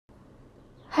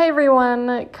Hey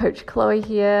everyone, Coach Chloe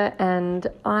here, and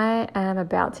I am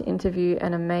about to interview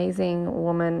an amazing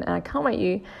woman, and I can't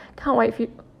wait for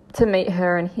you to meet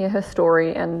her and hear her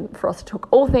story, and for us to talk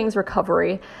all things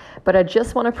recovery. But I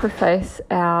just want to preface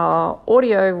our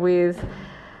audio with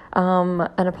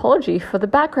an apology for the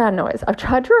background noise. I've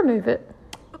tried to remove it.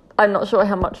 I'm not sure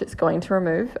how much it's going to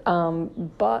remove,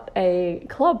 but a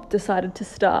club decided to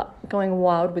start going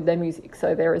wild with their music.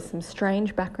 So there is some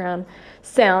strange background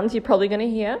sounds you're probably going to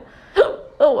hear.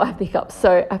 Oh, I have the hiccups.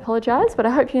 So I apologize, but I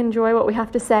hope you enjoy what we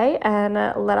have to say and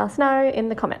let us know in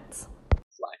the comments.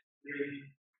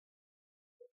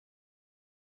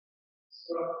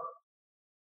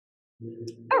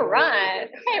 All right.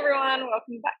 Hey everyone,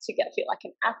 welcome back to Get Fit Like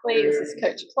an Athlete. This is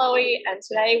Coach Chloe, and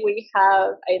today we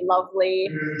have a lovely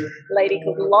lady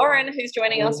called Lauren who's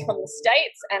joining us from the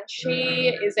States, and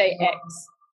she is a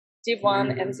ex-Div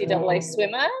 1 NCAA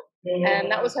swimmer, and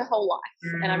that was her whole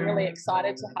life. And I'm really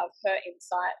excited to have her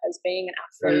insight as being an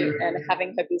athlete and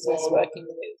having her business working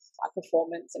with high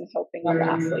performance and helping other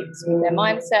athletes with their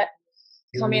mindset.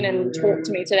 Come in and talk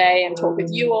to me today and talk with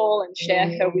you all and share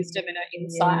her wisdom and her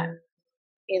insight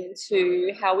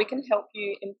into how we can help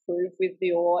you improve with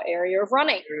your area of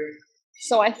running.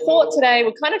 So I thought today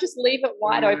we'll kind of just leave it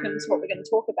wide open to what we're going to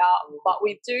talk about, but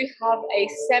we do have a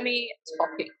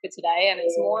semi-topic for today, and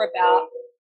it's more about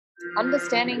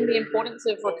understanding the importance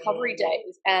of recovery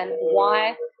days and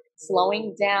why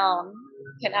slowing down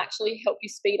can actually help you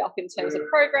speed up in terms of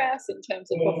progress, in terms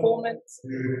of performance,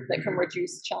 that can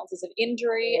reduce chances of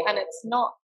injury. And it's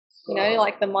not,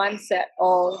 like the mindset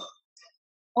of,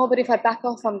 oh, but if I back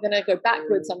off, I'm going to go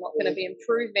backwards. I'm not going to be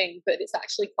improving. But it's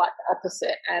actually quite the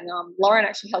opposite. And Lauren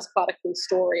actually has quite a cool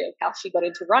story of how she got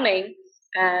into running.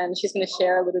 And she's going to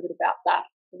share a little bit about that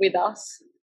with us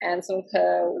and some of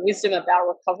her wisdom about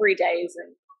recovery days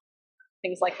and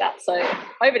things like that. So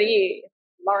over to you,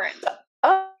 Lauren.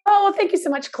 Oh, thank you so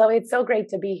much, Chloe. It's so great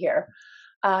to be here.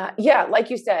 Like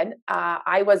you said,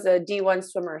 I was a D1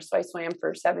 swimmer. So I swam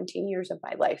for 17 years of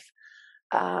my life.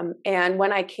 And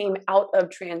when I came out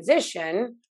of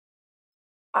transition,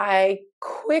 I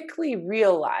quickly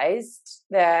realized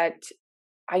that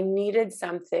I needed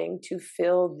something to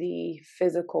fill the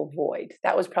physical void.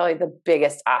 That was probably the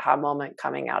biggest aha moment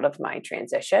coming out of my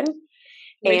transition.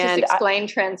 Can you just explain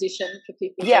transition for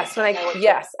people?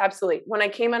 Yes, absolutely. When I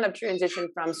came out of transition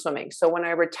from swimming, so when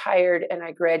I retired and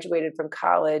I graduated from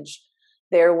college,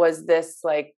 there was this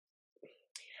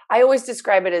I always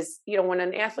describe it as, when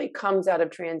an athlete comes out of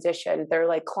transition, they're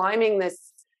like climbing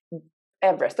this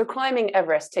Everest. They're climbing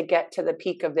Everest to get to the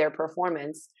peak of their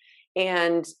performance.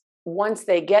 And once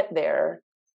they get there,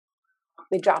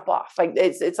 they drop off. Like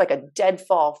it's like a dead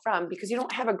fall because you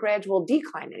don't have a gradual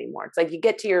decline anymore. It's like you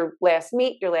get to your last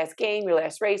meet, your last game, your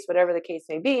last race, whatever the case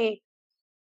may be,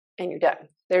 and you're done.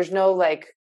 There's no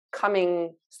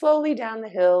coming slowly down the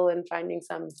hill and finding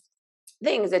some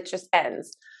things. It just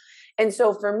ends. And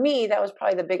so for me, that was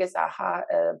probably the biggest aha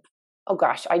of, oh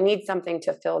gosh, I need something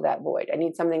to fill that void. I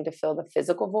need something to fill the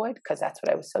physical void because that's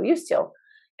what I was so used to.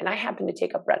 And I happened to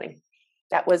take up running.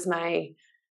 That was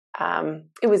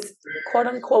it was quote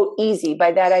unquote easy.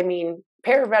 By that, I mean,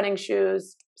 pair of running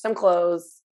shoes, some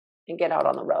clothes, and get out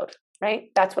on the road, right?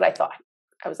 That's what I thought.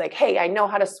 I was like, hey, I know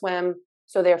how to swim,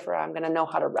 so therefore I'm going to know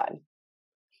how to run.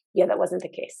 Yeah, that wasn't the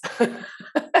case.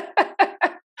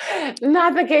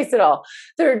 Not the case at all.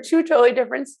 There are two totally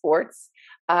different sports.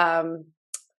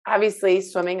 Obviously,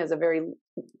 swimming is a very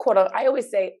I always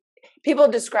say, people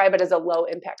describe it as a low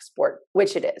impact sport,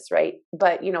 which it is, right?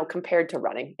 But, compared to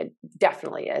running, it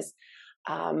definitely is.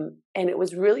 And it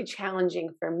was really challenging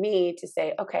for me to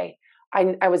say, okay,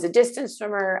 I was a distance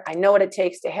swimmer. I know what it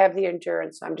takes to have the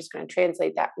endurance. So I'm just going to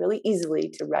translate that really easily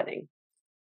to running.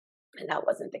 And that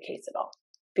wasn't the case at all,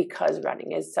 because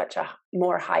running is such a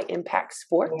more high impact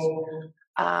sport.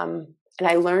 And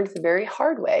I learned the very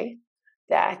hard way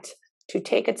that to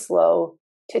take it slow,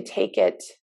 to take it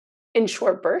in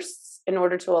short bursts in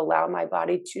order to allow my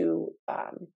body to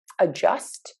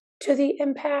adjust to the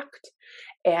impact.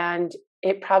 And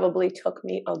it probably took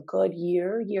me a good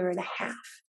year and a half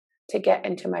to get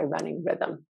into my running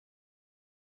rhythm.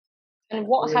 And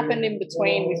what happened in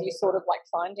between with you sort of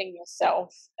finding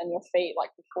yourself and your feet?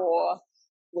 Before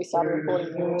we started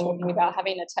recording, we were talking about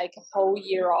having to take a whole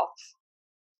year off.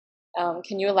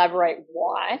 Can you elaborate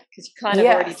why? Because you kind of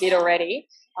already did already.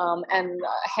 And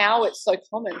how it's so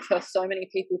common for so many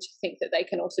people to think that they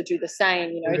can also do the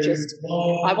same,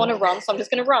 I want to run, so I'm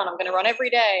just going to run. I'm going to run every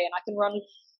day, and I can run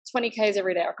 20 Ks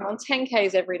every day, or I can run 10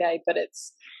 Ks every day, but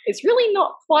it's really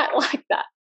not quite like that.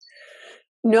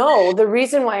 No, the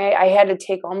reason why I had to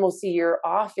take almost a year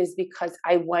off is because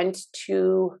I went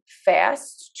too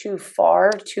fast, too far,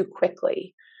 too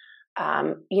quickly.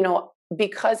 You know,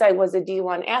 because I was a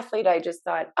D1 athlete, I just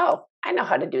thought, oh, I know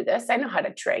how to do this. I know how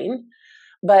to train.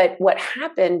 But what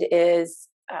happened is,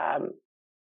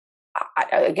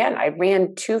 again, I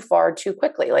ran too far too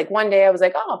quickly. Like one day I was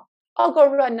like, oh, I'll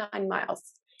go run 9 miles.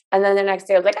 And then the next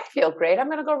day I was like, I feel great. I'm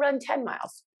going to go run 10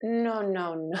 miles. No,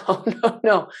 no, no, no,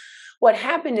 no. What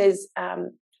happened is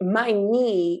my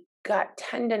knee got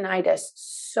tendonitis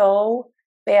so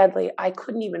badly, I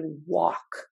couldn't even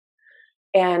walk.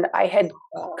 And I had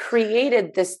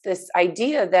created this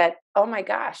idea that, oh my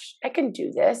gosh, I can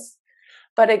do this.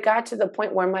 But it got to the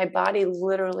point where my body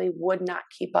literally would not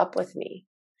keep up with me.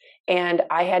 And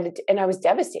I was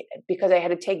devastated because I had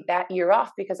to take that year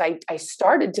off because I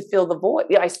started to fill the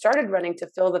void. I started running to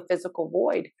fill the physical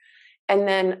void. And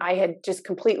then I had just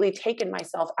completely taken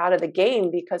myself out of the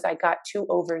game because I got too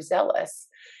overzealous.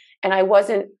 And I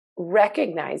wasn't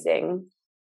recognizing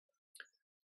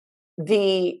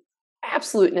the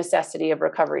absolute necessity of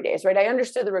recovery days, right? I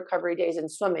understood the recovery days in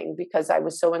swimming because I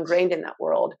was so ingrained in that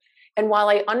world. And while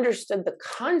I understood the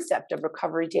concept of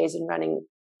recovery days in running,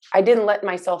 I didn't let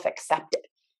myself accept it.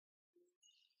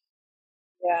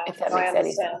 Yeah, if that makes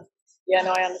any sense. Yeah,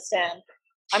 no, I understand.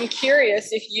 I'm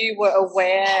curious if you were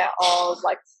aware of,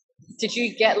 like, did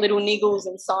you get little niggles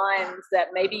and signs that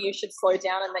maybe you should slow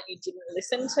down and that you didn't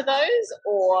listen to those?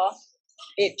 Or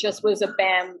it just was a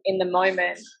bam in the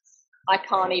moment, I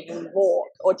can't even walk?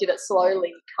 Or did it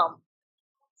slowly come?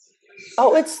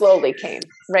 Oh, it slowly came,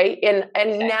 right? And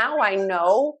now I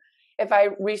know if I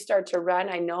restart to run,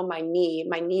 I know my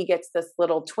knee gets this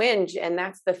little twinge, and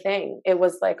that's the thing. It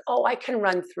was like, oh, I can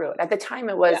run through it. At the time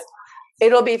it was,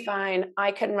 it'll be fine.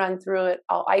 I can run through it.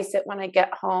 I'll ice it when I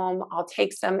get home. I'll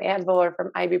take some Advil or from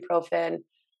ibuprofen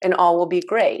and all will be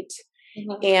great.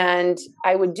 Mm-hmm. And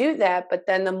I would do that. But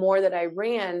then the more that I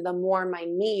ran, the more my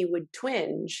knee would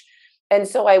twinge. And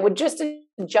so I would just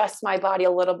adjust my body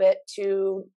a little bit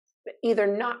to either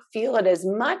not feel it as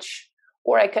much,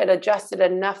 or I could adjust it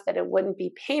enough that it wouldn't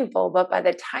be painful. But by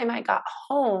the time I got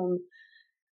home,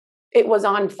 it was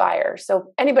on fire.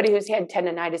 So anybody who's had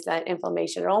tendonitis and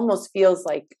inflammation, it almost feels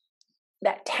like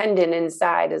that tendon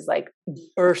inside is like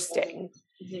bursting.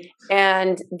 Mm-hmm.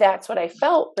 And that's what I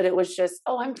felt. But it was just,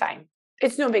 oh, I'm fine.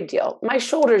 It's no big deal. My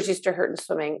shoulders used to hurt in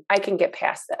swimming. I can get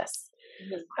past this.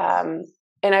 Mm-hmm.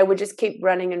 And I would just keep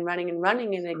running and running and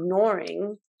running and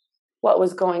ignoring what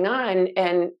was going on.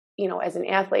 And, you know, as an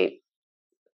athlete,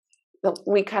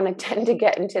 we kind of tend to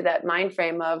get into that mind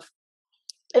frame of,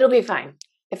 it'll be fine.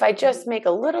 If I just make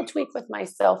a little tweak with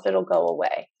myself, it'll go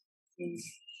away. Mm.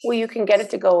 Well, you can get it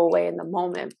to go away in the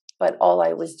moment, but all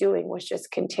I was doing was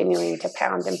just continuing to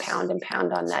pound and pound and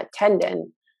pound on that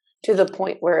tendon to the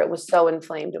point where it was so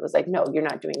inflamed. It was like, no, you're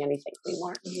not doing anything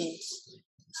anymore.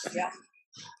 Mm-hmm. Yeah.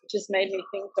 It just made me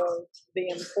think of the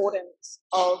importance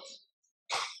of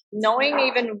knowing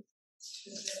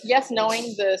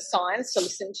knowing the signs to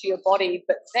listen to your body,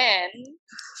 but then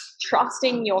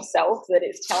trusting yourself that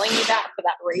it's telling you that for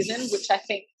that reason, which I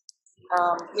think,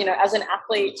 as an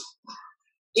athlete,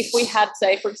 if we had,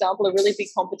 say, for example, a really big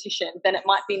competition, then it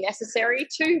might be necessary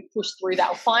to push through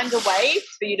that or find a way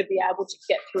for you to be able to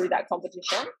get through that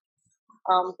competition.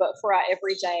 But for our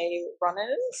everyday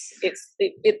runners,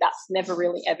 that's never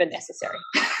really ever necessary.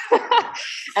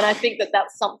 And I think that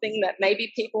that's something that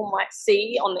maybe people might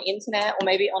see on the internet or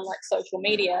maybe on like social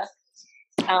media.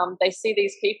 They see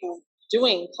these people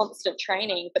doing constant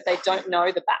training, but they don't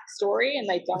know the backstory and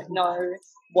they don't know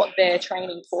what they're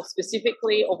training for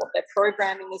specifically or what their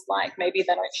programming is like. Maybe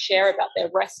they don't share about their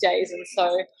rest days. And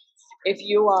so if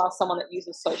you are someone that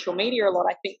uses social media a lot,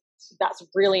 I think that's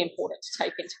really important to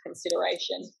take into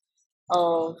consideration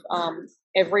of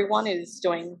everyone is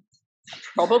doing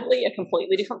probably a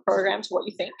completely different program to what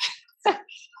you think.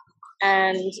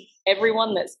 And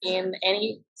everyone that's in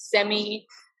any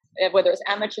whether it's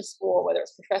amateur sport, whether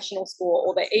it's professional sport,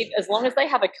 or as long as they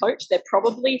have a coach, they're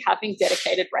probably having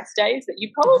dedicated rest days that you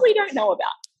probably don't know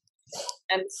about.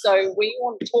 And so we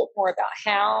want to talk more about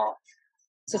how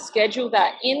to schedule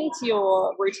that into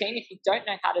your routine if you don't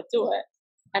know how to do it,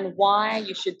 and why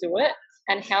you should do it,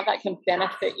 and how that can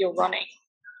benefit your running.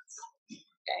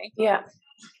 Okay. Yeah.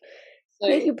 So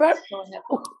you brought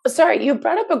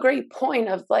up a great point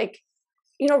of like,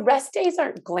 rest days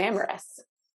aren't glamorous.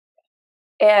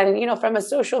 And, from a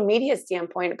social media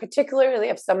standpoint, particularly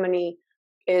if somebody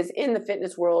is in the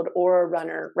fitness world or a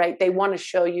runner, right? They want to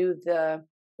show you the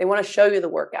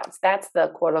workouts. That's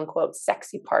the quote unquote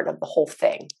sexy part of the whole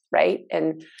thing, right?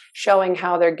 And showing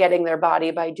how they're getting their body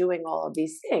by doing all of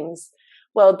these things.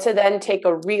 Well, to then take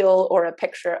a reel or a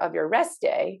picture of your rest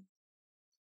day,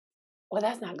 well,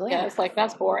 that's not glamorous. Yeah, it's like,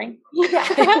 that's boring.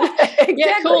 Yeah, exactly.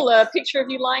 Yeah, cool. A picture of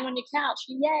you lying on your couch.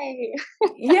 Yay.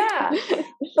 Yeah.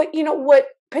 But you know what,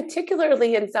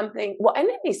 particularly in something, well, in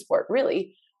any sport,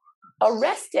 really, a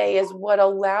rest day is what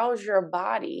allows your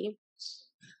body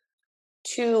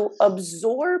to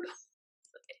absorb,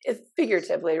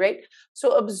 figuratively, right?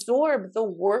 So absorb the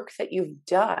work that you've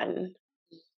done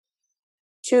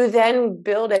to then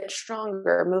build it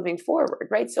stronger moving forward,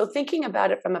 right? So thinking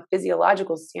about it from a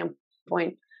physiological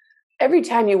standpoint, every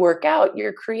time you work out,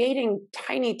 you're creating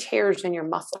tiny tears in your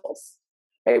muscles,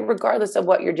 right? Regardless of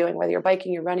what you're doing, whether you're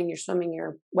biking, you're running, you're swimming,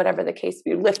 you're whatever the case,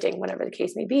 you're lifting, whatever the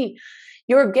case may be,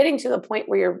 you're getting to the point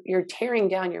where you're tearing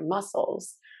down your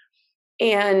muscles.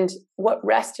 And what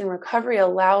rest and recovery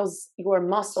allows your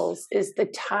muscles is the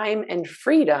time and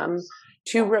freedom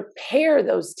to repair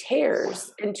those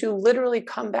tears and to literally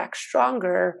come back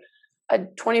stronger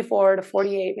 24 to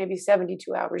 48, maybe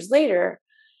 72 hours later.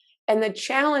 And the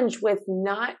challenge with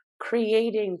not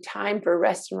creating time for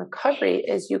rest and recovery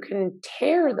is you can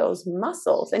tear those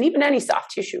muscles, and even any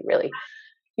soft tissue, really,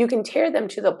 you can tear them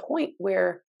to the point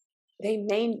where they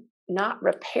may not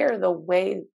repair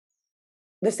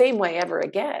the same way ever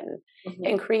again,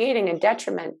 and creating a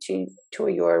detriment to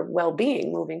your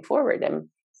well-being moving forward. And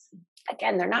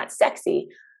again, they're not sexy,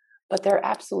 but they're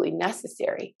absolutely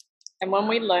necessary. And when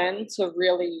we learn to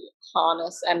really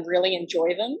harness and really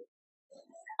enjoy them,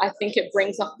 I think it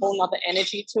brings a whole nother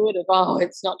energy to it of, oh,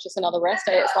 it's not just another rest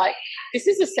day. It's like, this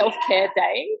is a self-care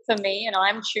day for me, and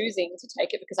I'm choosing to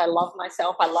take it because I love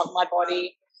myself. I love my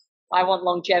body. I want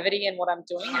longevity in what I'm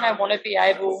doing, and I want to be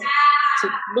able to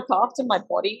look after my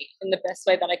body in the best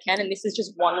way that I can. And this is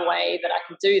just one way that I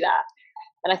can do that.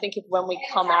 And I think when we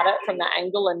come at it from that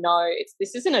angle and know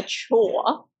this isn't a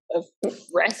chore of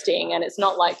resting, and it's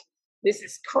not like, this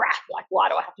is crap, like, why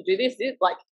do I have to do this? It's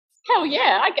like, hell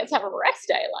yeah, I get to have a rest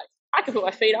day. Like, I can put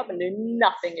my feet up and do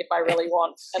nothing if I really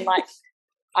want. And like,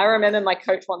 I remember my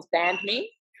coach once banned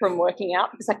me from working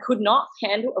out because I could not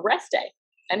handle a rest day.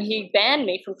 And he banned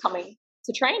me from coming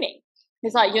to training.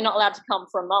 He's like, you're not allowed to come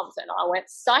for a month. And I went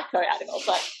psycho at him. I was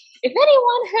like, if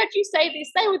anyone heard you say this,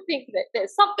 they would think that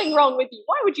there's something wrong with you.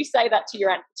 Why would you say that to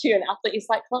an athlete? He's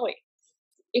like, Chloe,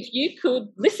 if you could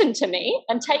listen to me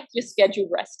and take your scheduled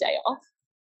rest day off,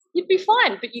 you'd be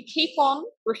fine. But you keep on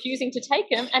refusing to take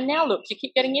them. And now look, you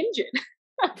keep getting injured.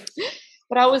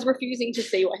 But I was refusing to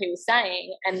see what he was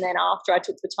saying. And then after I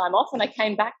took the time off, and I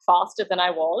came back faster than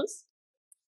I was.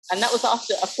 And that was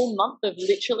after a full month of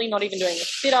literally not even doing a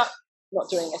sit-up, not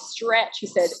doing a stretch. He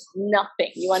said,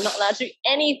 nothing. You are not allowed to do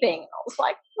anything. I was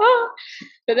like, oh.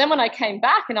 But then when I came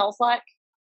back and I was like,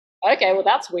 okay, well,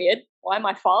 that's weird. Why am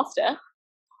I faster?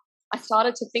 I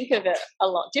started to think of it a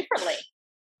lot differently.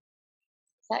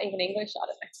 Is that even English? I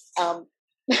don't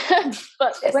know.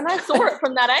 But when I saw it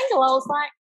from that angle, I was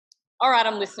like, all right,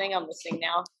 I'm listening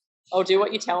now. I'll do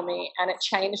what you tell me. And it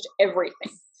changed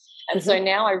everything. And so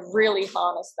now I really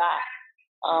harness that.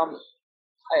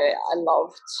 I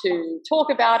love to talk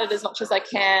about it as much as I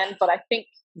can, but I think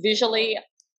visually,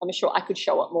 I'm sure I could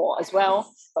show it more as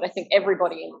well. But I think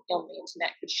everybody on the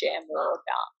internet could share more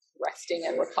about resting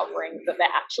and recovering, that they're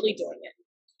actually doing it.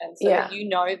 And so that you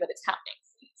know that it's happening.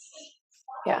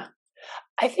 Yeah.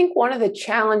 I think one of the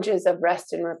challenges of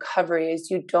rest and recovery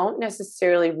is you don't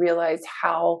necessarily realize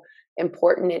how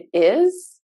important it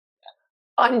is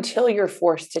until you're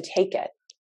forced to take it.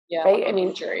 Yeah, right? Like an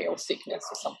injury or sickness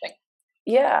or something.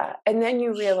 Yeah. And then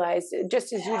you realize,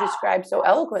 just as you described so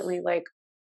eloquently, like,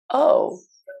 oh,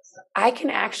 I can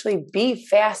actually be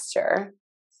faster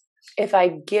if I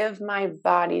give my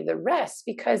body the rest.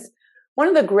 Because one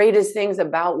of the greatest things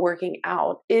about working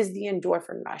out is the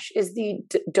endorphin rush, is the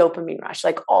dopamine rush,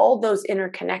 like all those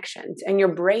interconnections. And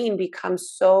your brain becomes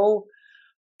so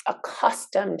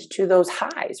accustomed to those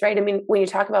highs, right? I mean, when you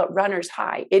talk about runner's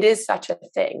high, it is such a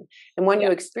thing. And when you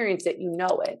experience it, you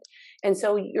know it. And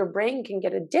so your brain can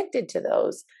get addicted to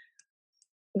those,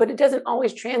 but it doesn't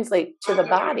always translate to the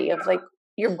body of like,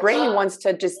 your brain wants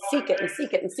to just seek it and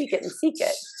seek it and seek it and seek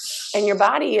it. And your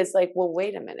body is like, well,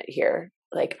 wait a minute here.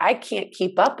 Like, I can't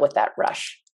keep up with that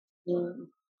rush.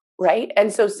 Right.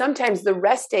 And so sometimes the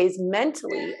rest days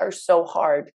mentally are so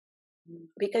hard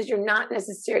because you're not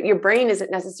necessarily, your brain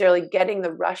isn't necessarily getting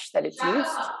the rush that it's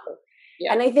used to.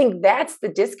 Yeah. And I think that's the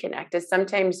disconnect, is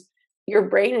sometimes your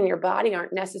brain and your body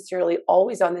aren't necessarily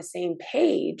always on the same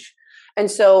page.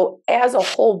 And so as a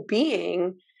whole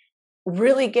being,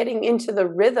 really getting into the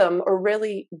rhythm, or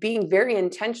really being very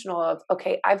intentional of,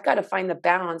 okay, I've got to find the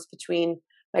balance between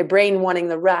my brain wanting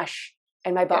the rush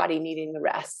and my body needing the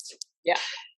rest. Yeah.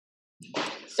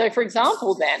 So for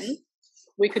example, then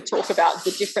we could talk about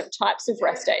the different types of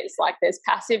rest days. Like there's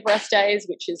passive rest days,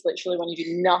 which is literally when you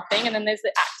do nothing. And then there's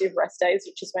the active rest days,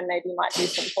 which is when maybe you might do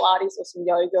some Pilates or some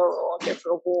yoga or go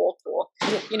for a walk or,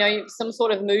 you know, some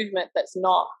sort of movement that's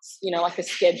not, you know, like a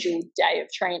scheduled day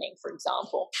of training, for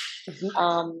example.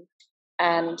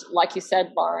 And like you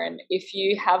said, Lauren, if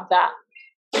you have that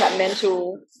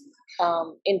mental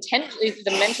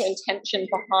the mental intention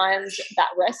behind that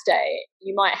rest day,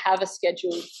 you might have a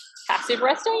scheduled passive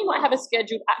rest day, you might have a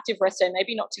scheduled active rest day,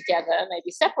 maybe not together,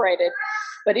 maybe separated.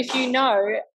 But if you know,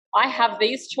 I have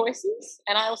these choices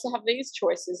and I also have these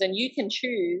choices, and you can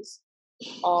choose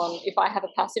on, if I have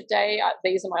a passive day,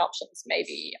 these are my options.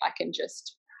 Maybe I can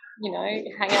just, you know,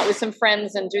 hang out with some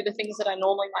friends and do the things that I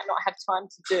normally might not have time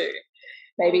to do.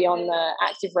 Maybe on the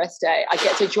active rest day, I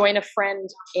get to join a friend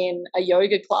in a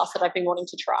yoga class that I've been wanting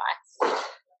to try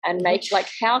and make, like,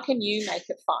 how can you make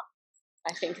it fun?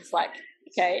 I think it's like,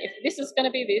 okay, if this is going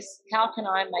to be this, how can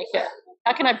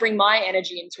I bring my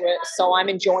energy into it so I'm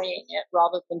enjoying it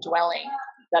rather than dwelling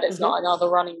that it's not another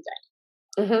running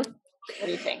day? What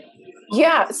do you think?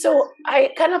 Yeah, so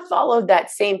I kind of followed that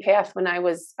same path when I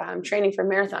was training for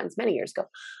marathons many years ago.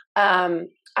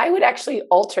 I would actually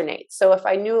alternate. So if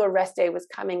I knew a rest day was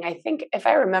coming, I think if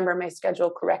I remember my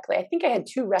schedule correctly, I think I had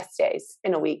 2 rest days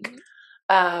in a week.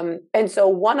 And so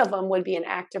one of them would be an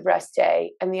active rest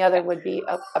day and the other would be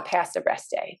a passive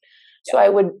rest day. So I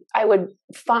would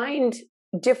find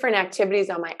different activities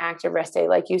on my active rest day,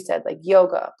 like you said, like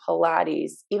yoga,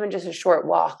 Pilates, even just a short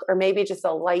walk, or maybe just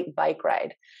a light bike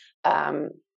ride.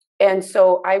 And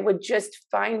so I would just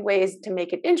find ways to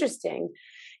make it interesting.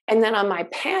 And then on my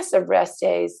passive rest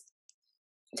days,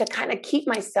 to kind of keep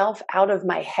myself out of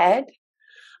my head,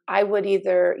 I would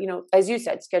either, you know, as you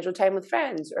said, schedule time with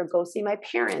friends or go see my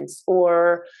parents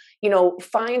or, you know,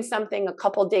 find something a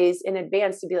couple days in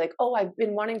advance to be like, oh, I've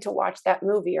been wanting to watch that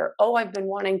movie, or, oh, I've been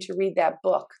wanting to read that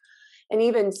book. And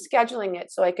even scheduling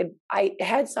it so I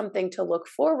had something to look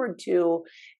forward to,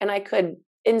 and I could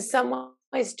in some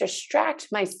ways distract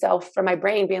myself from my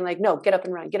brain being like, no, get up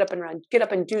and run, get up and run, get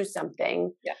up and do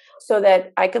something, so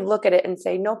that I could look at it and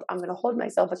say, nope, I'm going to hold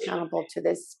myself accountable to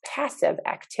this passive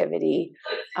activity,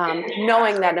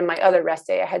 knowing that in my other rest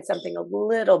day, I had something a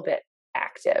little bit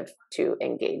active to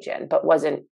engage in, but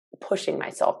wasn't pushing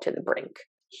myself to the brink.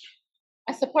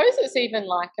 I suppose it's even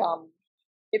like,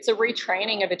 it's a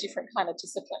retraining of a different kind of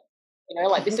discipline. You know,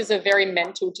 like this is a very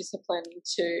mental discipline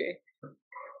to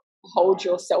hold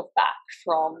yourself back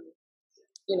from,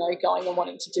 you know, going and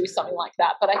wanting to do something like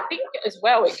that. But I think as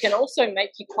well, it can also make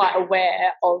you quite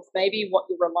aware of maybe what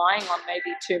you're relying on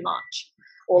maybe too much,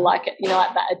 or like, you know,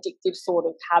 like that addictive sort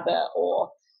of habit,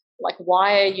 or like,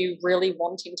 why are you really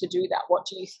wanting to do that? What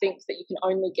do you think that you can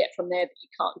only get from there that you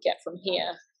can't get from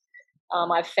here?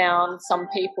 I've found some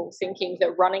people thinking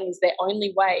that running is their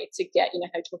only way to get, you know,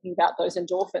 talking about those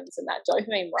endorphins and that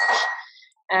dopamine rush.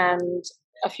 And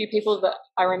a few people that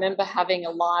I remember having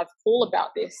a live call about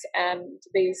this, and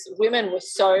these women were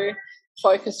so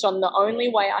focused on the only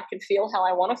way I can feel how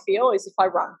I want to feel is if I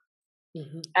run.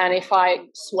 And if I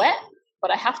sweat,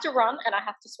 but I have to run and I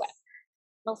have to sweat.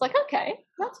 And I was like, okay,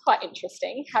 that's quite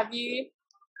interesting. Have you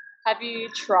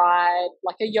tried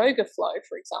like a yoga flow,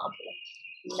 for example?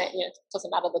 You know, it doesn't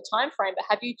matter the time frame, but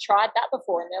have you tried that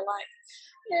before? And they're like,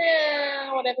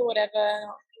 yeah, whatever,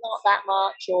 not that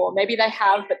much. Or maybe they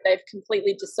have, but they've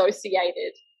completely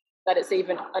dissociated that it's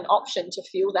even an option to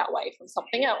feel that way from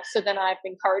something else. So then I've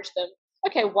encouraged them,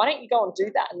 okay, why don't you go and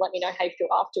do that and let me know how you feel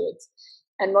afterwards?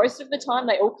 And most of the time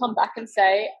they all come back and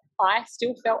say, I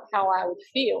still felt how I would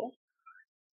feel.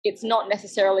 It's not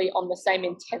necessarily on the same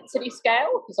intensity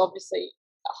scale, because obviously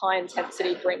a high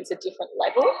intensity brings a different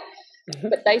level,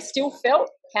 but they still felt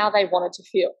how they wanted to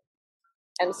feel.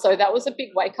 And so that was a big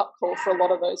wake-up call for a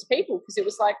lot of those people, because it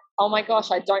was like, oh my gosh,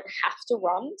 I don't have to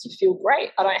run to feel great.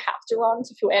 I don't have to run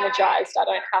to feel energized. I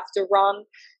don't have to run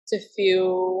to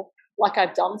feel like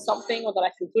I've done something or that I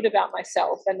feel good about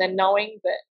myself. And then knowing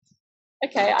that,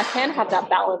 okay, I can have that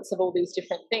balance of all these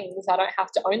different things. I don't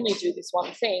have to only do this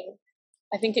one thing.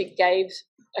 I think it gave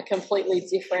a completely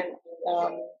different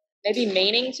maybe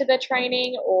meaning to their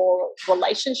training or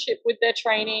relationship with their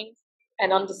training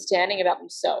and understanding about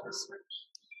themselves.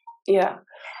 Yeah.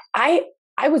 I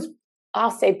was,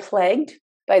 I'll say, plagued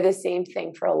by the same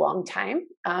thing for a long time,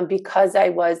 because I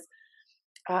was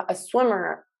a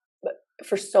swimmer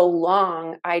for so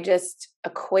long. I just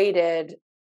equated,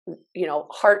 you know,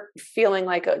 heart feeling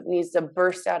like it needs to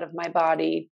burst out of my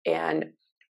body. And,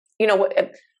 you know,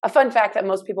 a fun fact that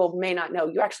most people may not know,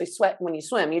 you actually sweat when you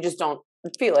swim. You just don't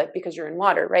feel it because you're in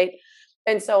water, right?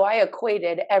 And so I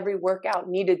equated every workout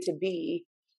needed to be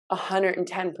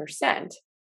 110%.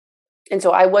 And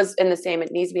so I was in the same,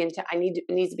 it needs to be intense.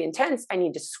 It needs to be intense. I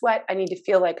need to sweat. I need to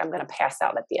feel like I'm going to pass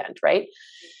out at the end. Right.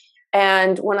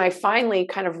 And when I finally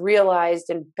kind of realized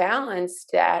and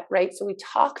balanced that, right. So we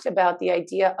talked about the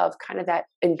idea of kind of that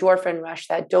endorphin rush,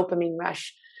 that dopamine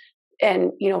rush,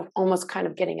 and, almost kind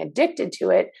of getting addicted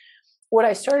to it. What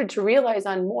I started to realize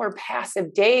on more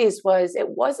passive days was it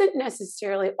wasn't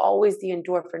necessarily always the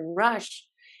endorphin rush.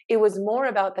 It was more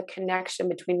about the connection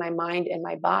between my mind and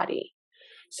my body.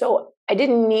 So I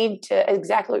didn't need to,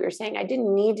 exactly what you're saying, I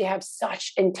didn't need to have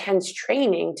such intense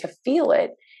training to feel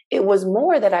it. It was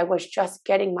more that I was just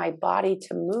getting my body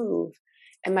to move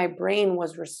and my brain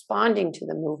was responding to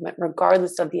the movement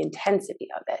regardless of the intensity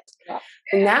of it. Yeah.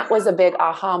 And that was a big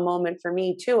aha moment for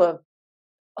me too of,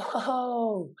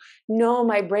 oh, no,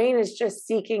 my brain is just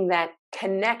seeking that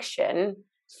connection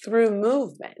through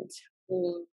movement.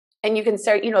 Mm. And you can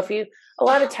start, a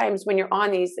lot of times when you're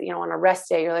on these, on a rest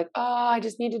day, you're like, oh, I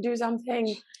just need to do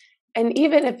something. And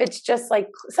even if it's just like,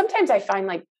 sometimes I find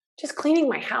like just cleaning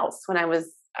my house when I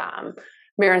was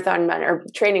marathon or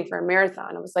training for a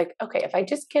marathon, I was like, okay, if I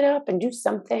just get up and do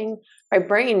something, my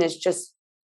brain is just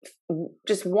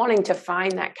wanting to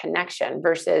find that connection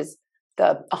versus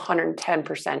the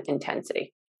 110%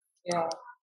 intensity. Yeah.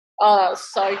 Oh, that was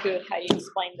so good how you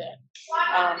explained it.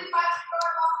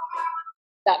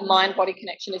 That mind-body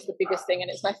connection is the biggest thing,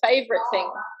 and it's my favorite thing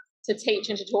to teach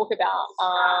and to talk about.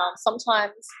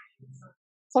 Sometimes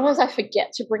I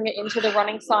forget to bring it into the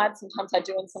running side. Sometimes I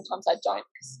do, and sometimes I don't.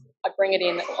 I bring it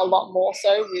in a lot more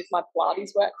so with my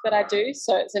Pilates work that I do.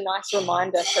 So it's a nice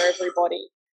reminder for everybody.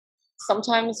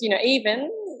 Sometimes, even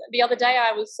the other day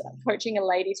I was coaching a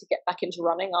lady to get back into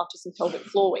running after some pelvic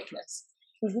floor weakness.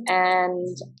 Mm-hmm.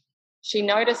 And she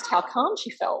noticed how calm she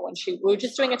felt when we were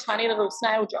just doing a tiny little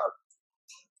snail jog.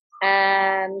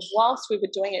 And whilst we were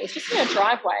doing it, it was just in a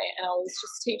driveway, and I was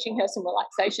just teaching her some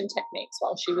relaxation techniques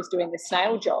while she was doing the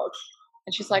snail jog.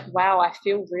 And she's like, wow, I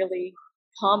feel really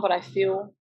calm, but I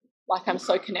feel like I'm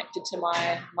so connected to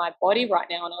my body right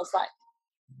now. And I was like,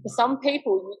 for some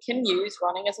people, you can use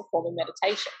running as a form of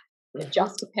meditation. Mm-hmm. It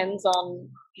just depends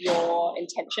on your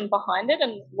intention behind it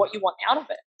and what you want out of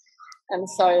it. And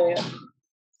so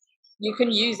you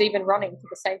can use even running for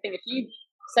the same thing. If you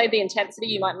say the intensity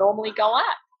you might normally go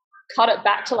at, cut it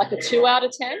back to like a 2 out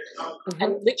of 10, mm-hmm.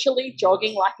 and literally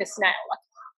jogging like a snail, like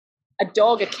a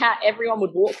dog, a cat, everyone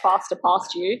would walk faster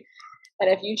past you. And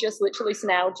if you just literally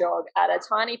snail jog at a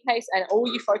tiny pace and all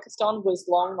you focused on was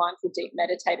long, mindful, deep,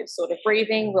 meditative sort of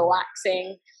breathing,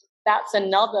 relaxing, that's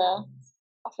another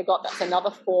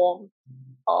form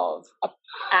of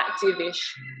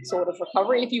active-ish sort of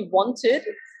recovery. If you wanted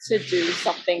to do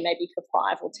something maybe for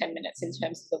 5 or 10 minutes in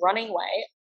terms of the running way,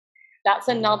 that's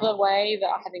another way that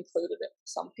I have included it for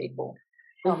some people.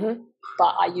 Mm-hmm.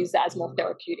 But I use that as more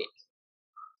therapeutic.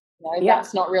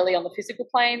 That's not really on the physical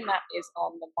plane. That is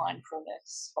on the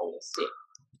mindfulness, holistic,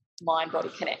 mind-body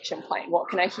connection plane. What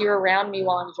can I hear around me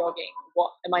while I'm jogging?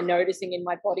 What am I noticing in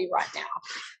my body right now?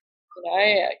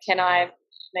 Can I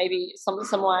maybe some of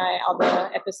my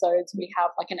other episodes, we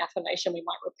have like an affirmation we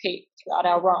might repeat throughout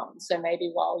our run. So maybe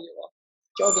while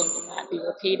you're jogging, you might be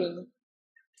repeating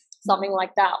something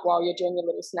like that while you're doing a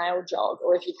little snail jog.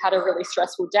 Or if you've had a really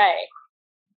stressful day,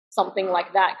 something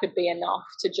like that could be enough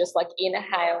to just like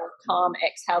inhale, calm,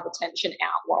 exhale the tension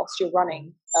out whilst you're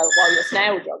running, while you're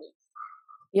snail jogging.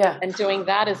 Yeah. And doing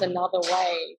that is another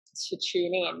way to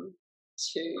tune in,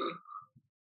 to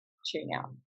tune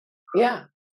out. Yeah.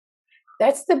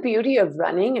 That's the beauty of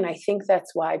running. And I think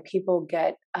that's why people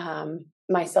get,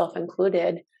 myself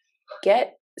included,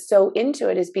 get so into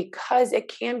it, is because it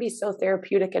can be so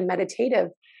therapeutic and meditative,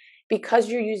 because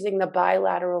you're using the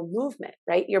bilateral movement,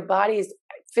 right? Your body's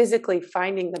physically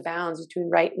finding the balance between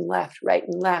right and left.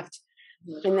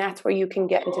 Mm-hmm. And that's where you can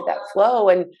get into that flow.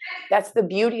 And that's the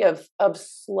beauty of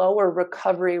slower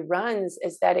recovery runs,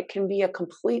 is that it can be a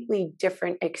completely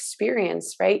different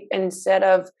experience, right? Instead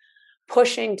of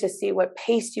pushing to see what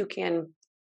pace you can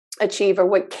achieve or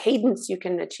what cadence you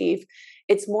can achieve,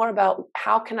 it's more about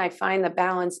how can I find the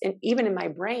balance, and even in my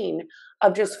brain,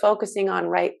 of just focusing on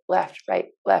right, left,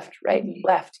 mm-hmm.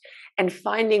 left, and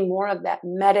finding more of that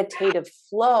meditative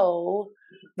flow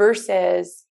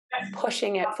versus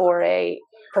pushing it for a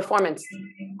performance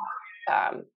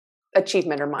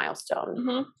achievement or milestone.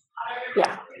 Mm-hmm.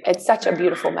 Yeah, it's such a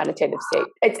beautiful meditative state.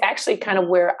 It's actually kind of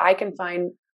where I can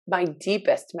find my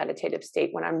deepest meditative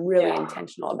state, when I'm really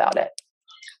intentional about it.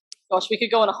 Gosh, we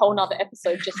could go on a whole nother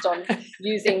episode just on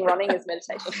using running as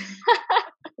meditation.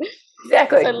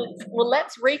 Exactly. So,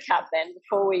 let's recap then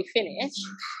before we finish.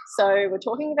 So we're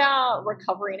talking about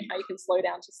recovery and how you can slow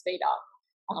down to speed up.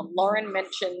 Lauren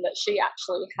mentioned that she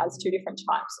actually has 2 different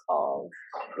types of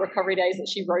recovery days that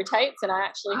she rotates, and I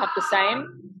actually have the same,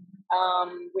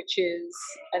 which is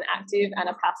an active and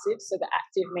a passive. So the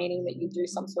active meaning that you do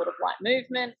some sort of light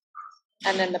movement,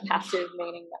 and then the passive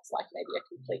meaning that's like maybe a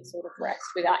complete sort of rest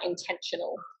without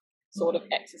intentional sort of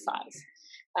exercise.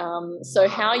 So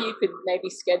how you could maybe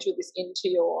schedule this into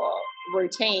your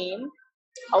routine,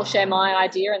 I'll share my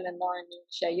idea and then Lauren, you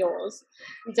share yours.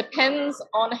 It depends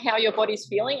on how your body's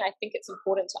feeling. I think it's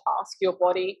important to ask your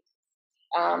body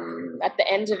at the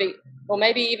end of it, or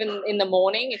maybe even in the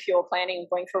morning if you're planning on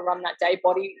going for a run that day,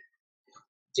 body,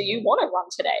 do you want to run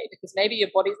today? Because maybe your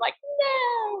body's like,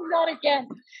 no, not again.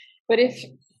 But if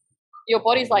your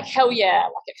body's like, hell yeah,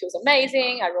 like it feels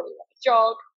amazing, I really want to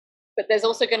jog. But there's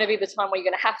also going to be the time where you're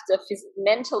going to have to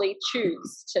mentally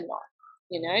choose to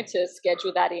not, to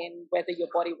schedule that in whether your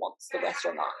body wants the rest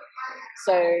or not.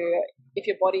 So if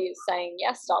your body is saying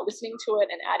yes, start listening to it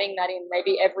and adding that in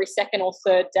maybe every second or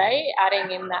third day,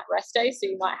 adding in that rest day. So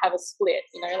you might have a split,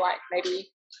 like maybe,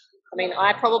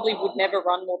 I probably would never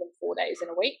run more than 4 days in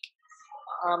a week,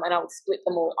 and I would split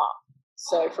them all up.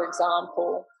 So for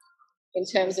example, in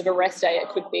terms of a rest day, it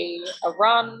could be a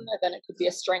run, and then it could be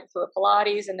a strength or a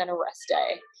Pilates, and then a rest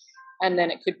day. And then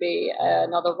it could be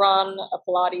another run, a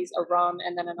Pilates, a run,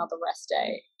 and then another rest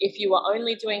day. If you were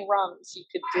only doing runs, you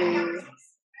could do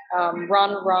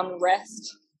run,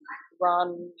 rest,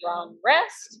 run,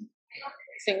 rest,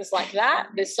 things like that.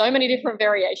 There's so many different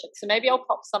variations. So maybe I'll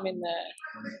pop some in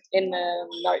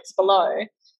the notes below.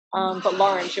 But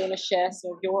Lauren, do you want to share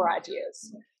some of your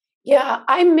ideas? Yeah,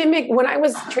 when I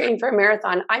was training for a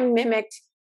marathon, I mimicked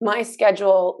my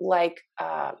schedule like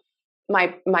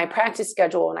my practice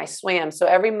schedule when I swam. So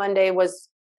every Monday was,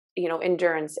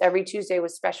 endurance. Every Tuesday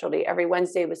was specialty. Every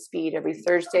Wednesday was speed. Every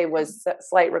Thursday was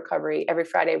slight recovery. Every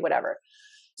Friday, whatever.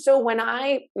 So when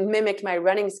I mimicked my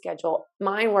running schedule,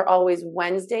 mine were always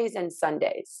Wednesdays and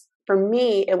Sundays. For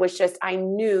me, it was just, I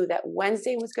knew that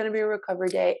Wednesday was going to be a recovery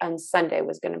day and Sunday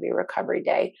was going to be a recovery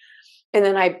day. And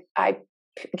then I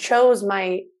chose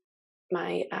my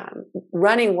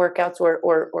running workouts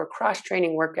or cross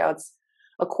training workouts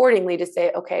accordingly to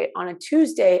say, okay, on a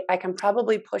Tuesday, I can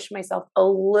probably push myself a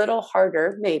little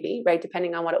harder, maybe, right?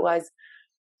 Depending on what it was,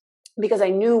 because I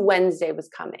knew Wednesday was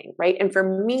coming, right? And for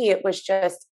me, it was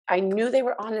just, I knew they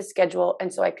were on the schedule.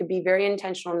 And so I could be very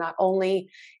intentional, not only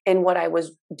in what I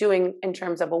was doing in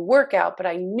terms of a workout, but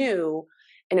I knew,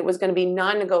 and it was going to be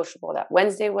non-negotiable, that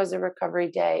Wednesday was a recovery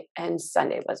day and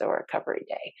Sunday was a recovery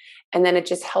day. And then it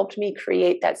just helped me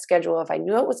create that schedule if I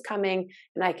knew it was coming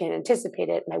and I can anticipate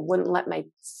it, and I wouldn't let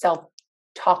myself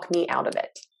talk me out of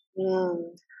it.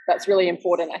 That's really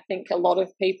important. I think a lot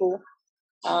of people,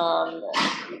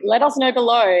 let us know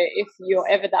below if you're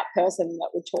ever that person that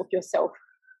would talk yourself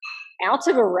out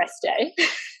of a rest day.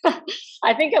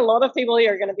 I think a lot of people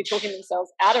here are going to be talking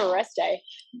themselves out of a rest day.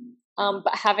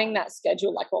 But having that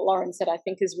schedule, like what Lauren said, I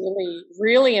think is really,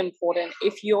 really important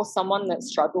if you're someone that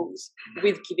struggles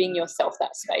with giving yourself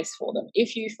that space for them.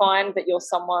 If you find that you're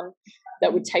someone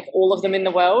that would take all of them in the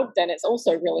world, then it's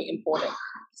also really important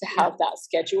to have that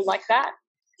schedule like that.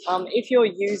 If you're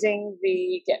using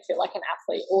the Get Fit Like an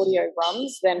Athlete audio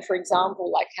runs, then for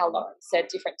example, like how Lauren said,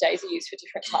 different days are used for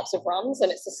different types of runs.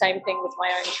 And it's the same thing with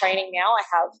my own training now. I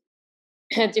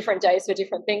have different days for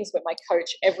different things, but my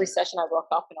coach, every session I rock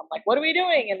up and I'm like, what are we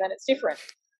doing? And then it's different.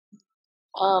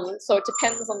 So it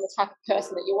depends on the type of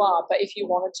person that you are. But if you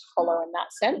wanted to follow in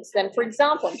that sense, then for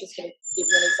example, I'm just going to give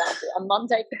you an example. A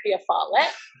Monday could be a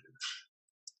fartlek,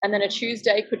 and then a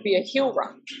Tuesday could be a hill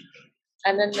run.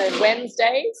 And then the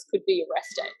Wednesdays could be a rest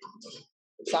day,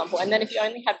 for example. And then if you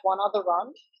only had one other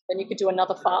run, then you could do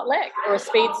another fartlek or a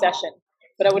speed session.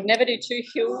 But I would never do 2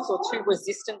 hills or 2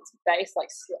 resistance-based, like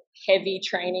heavy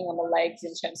training on the legs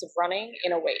in terms of running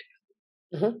in a week.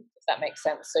 If that makes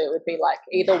sense. So it would be like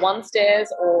either 1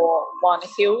 stairs or 1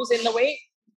 hills in the week.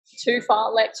 2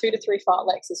 fartlek, 2 to 3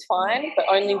 fartleks is fine, but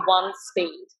only 1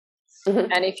 speed.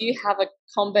 And if you have a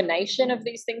combination of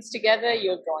these things together,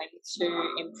 you're going to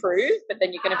improve, but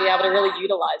then you're going to be able to really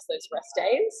utilize those rest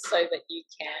days so that you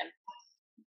can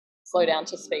slow down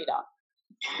to speed up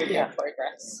with your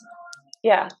progress.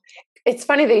 Yeah. It's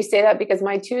funny that you say that, because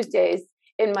my Tuesdays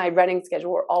in my running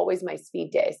schedule were always my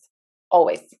speed days,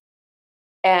 always.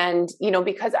 And,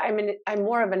 because I'm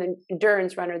more of an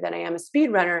endurance runner than I am a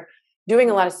speed runner, doing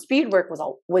a lot of speed work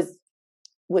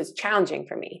was challenging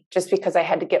for me, just because I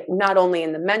had to get not only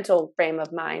in the mental frame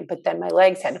of mind, but then my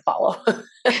legs had to follow.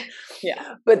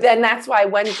 But then that's why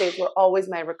Wednesdays were always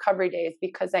my recovery days,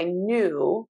 because I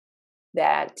knew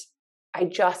that I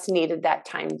just needed that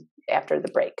time after the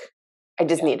break. I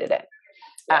just needed it.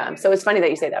 So it's funny that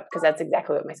you say that because that's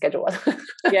exactly what my schedule was.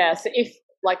 Yeah. So if,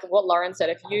 like what Lauren said,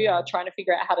 if you are trying to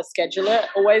figure out how to schedule it,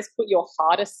 always put your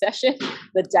hardest session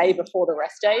the day before the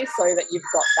rest day so that you've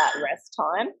got that rest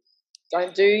time.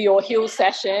 Don't do your heel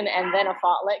session and then a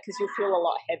fartlet because you'll feel a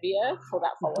lot heavier for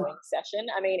that following session.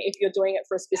 I mean, if you're doing it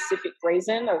for a specific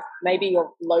reason, of maybe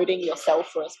you're loading yourself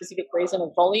for a specific reason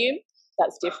of volume,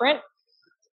 that's different.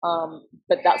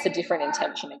 But that's a different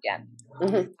intention again.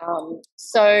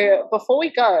 So before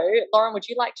we go, Lauren, would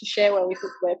you like to share where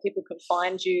people can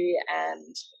find you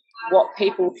and what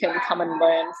people can come and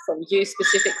learn from you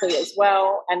specifically as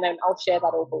well? And then I'll share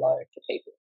that all below for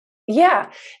people. Yeah.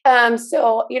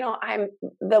 So,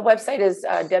 the website is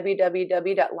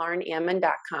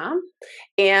www.laurenammon.com,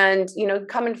 and,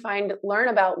 come and learn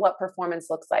about what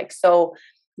performance looks like. So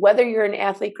whether you're an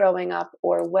athlete growing up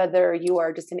or whether you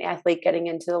are just an athlete getting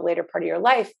into the later part of your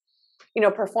life,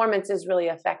 performance is really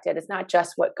affected. It's not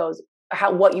just what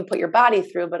you put your body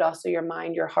through, but also your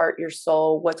mind, your heart, your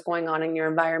soul, what's going on in your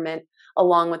environment,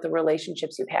 along with the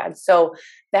relationships you've had. So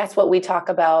that's what we talk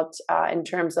about in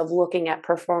terms of looking at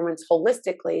performance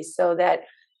holistically, so that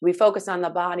we focus on the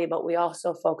body, but we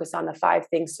also focus on the 5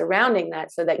 things surrounding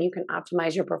that so that you can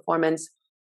optimize your performance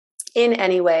in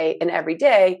any way and every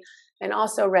day. And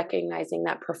also recognizing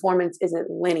that performance isn't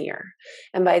linear.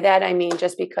 And by that, I mean,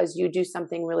 just because you do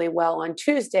something really well on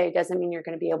Tuesday doesn't mean you're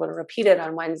going to be able to repeat it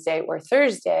on Wednesday or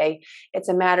Thursday. It's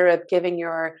a matter of giving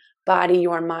your body,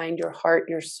 your mind, your heart,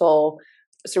 your soul,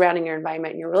 surrounding your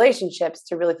environment and your relationships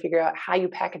to really figure out how you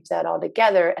package that all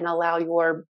together and allow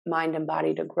your mind and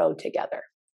body to grow together.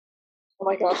 Oh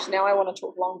my gosh, now I want to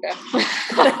talk longer.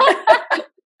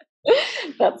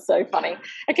 That's so funny.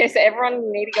 Okay, so everyone,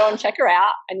 you need to go and check her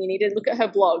out, and you need to look at her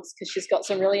blogs because she's got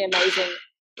some really amazing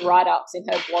write-ups in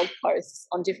her blog posts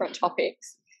on different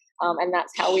topics. And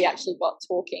that's how we actually got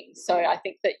talking. So I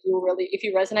think that you'll really, if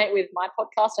you resonate with my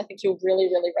podcast, I think you'll really,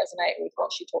 really resonate with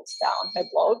what she talks about on her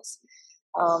blogs.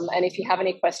 And if you have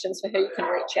any questions for her, you can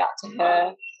reach out to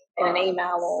her in an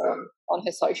email or on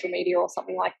her social media or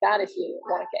something like that if you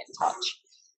want to get in touch.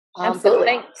 But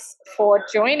thanks for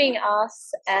joining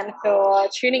us and for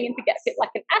tuning in to Get Fit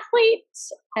Like an Athlete.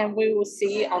 And we will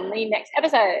see you on the next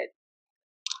episode.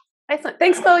 Excellent.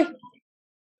 Thanks, Chloe.